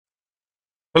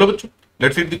Hello, bachcho.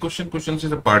 Let's read the question. Question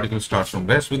says a particle starts from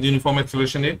rest with uniform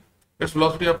acceleration A. Its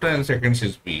velocity after n seconds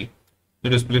is v. The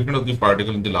displacement of the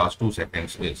particle in the last 2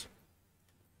 seconds is.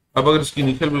 अब अगर इसकी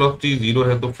initial velocity 0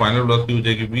 है तो final velocity हो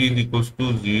जाएगी v is equals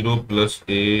to 0 plus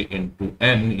a into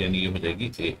n, यानी ये हो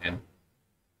जाएगी a n।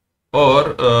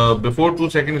 और बिफोर 2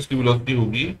 सेकेंड इसकी वेलोसिटी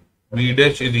होगी v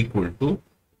dash is equal to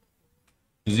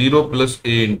 0 plus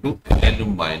a into n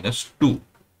minus 2।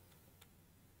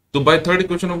 तो by third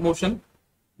equation of motion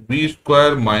v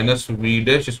square minus v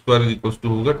dash square is equal to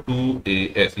होगा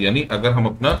 2as, यानी अगर हम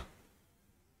अपना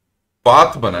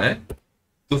पाथ बनाए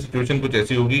तो सिचुएशन कुछ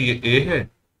ऐसी होगी, ये a है,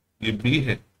 ये b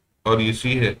है और ये c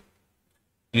है,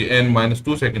 ये n माइनस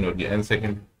 2 सेकेंड और ये n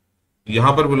सेकेंड।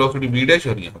 यहाँ पर वेलोसिटी v डैश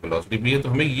और यहाँ वेलोसिटी b है, तो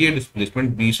हमें ये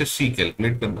डिस्प्लेसमेंट b से c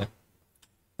कैलकुलेट करना है।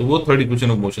 तो वो थर्ड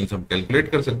इक्वेशन ऑफ मोशन से हम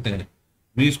कैलकुलेट कर सकते हैं।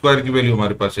 v स्क्वायर की वैल्यू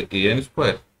हमारे पास है a n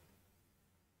square,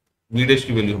 v dash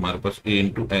की वैल्यू हमारे पास a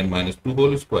into n minus 2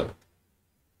 whole square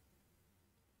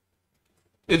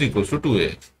is equal to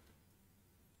 2ax।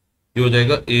 ये हो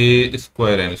जाएगा a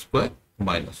square n square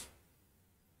minus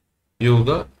ये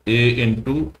होगा a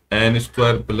into n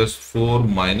square plus 4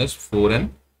 minus 4n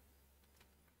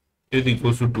is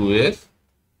equal to 2as,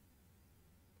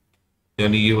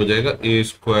 यानी ये हो जाएगा a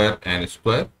स्क्वायर n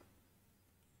स्क्वायर।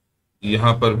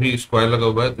 यहां पर भी स्क्वायर लगा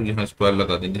हुआ है तो यहाँ स्क्वायर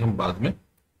लगा देंगे हम बाद में,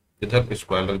 इधर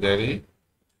स्क्वायर लग जाएगा।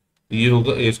 ये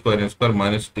होगा a square n square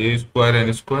minus a square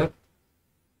n square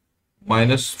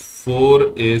minus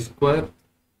 4a square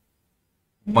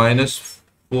minus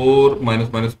 4 minus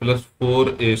minus plus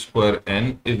 4a square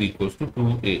n is equal to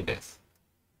 2as।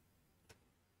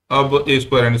 अब a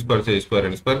स्क्वायर n स्क्वायर से a square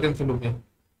n square cancel हो गया,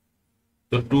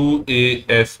 तो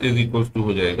 2as is equal to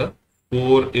हो जाएगा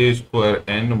 4a square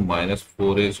n minus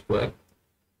 4a square,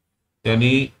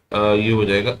 यानी ये हो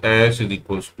जाएगा s is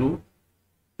equal to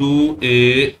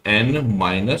 2an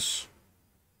minus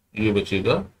ये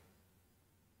बचेगा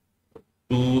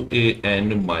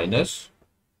 2an माइनस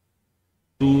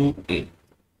 2a।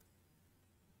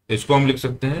 इसको हम लिख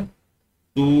सकते हैं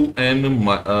 2n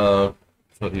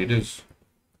sorry it is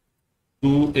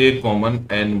 2a common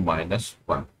n minus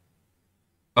 1।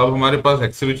 अब हमारे पास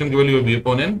एक्सेलरेशन की वैल्यू है v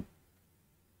अपॉन n,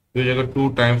 तो हो जाएगा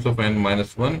 2 times of n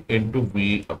minus 1 into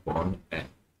v upon n।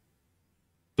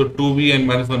 तो 2v n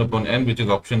minus 1 upon n, which is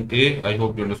option A. I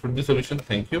hope you understood the solution.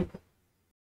 Thank you.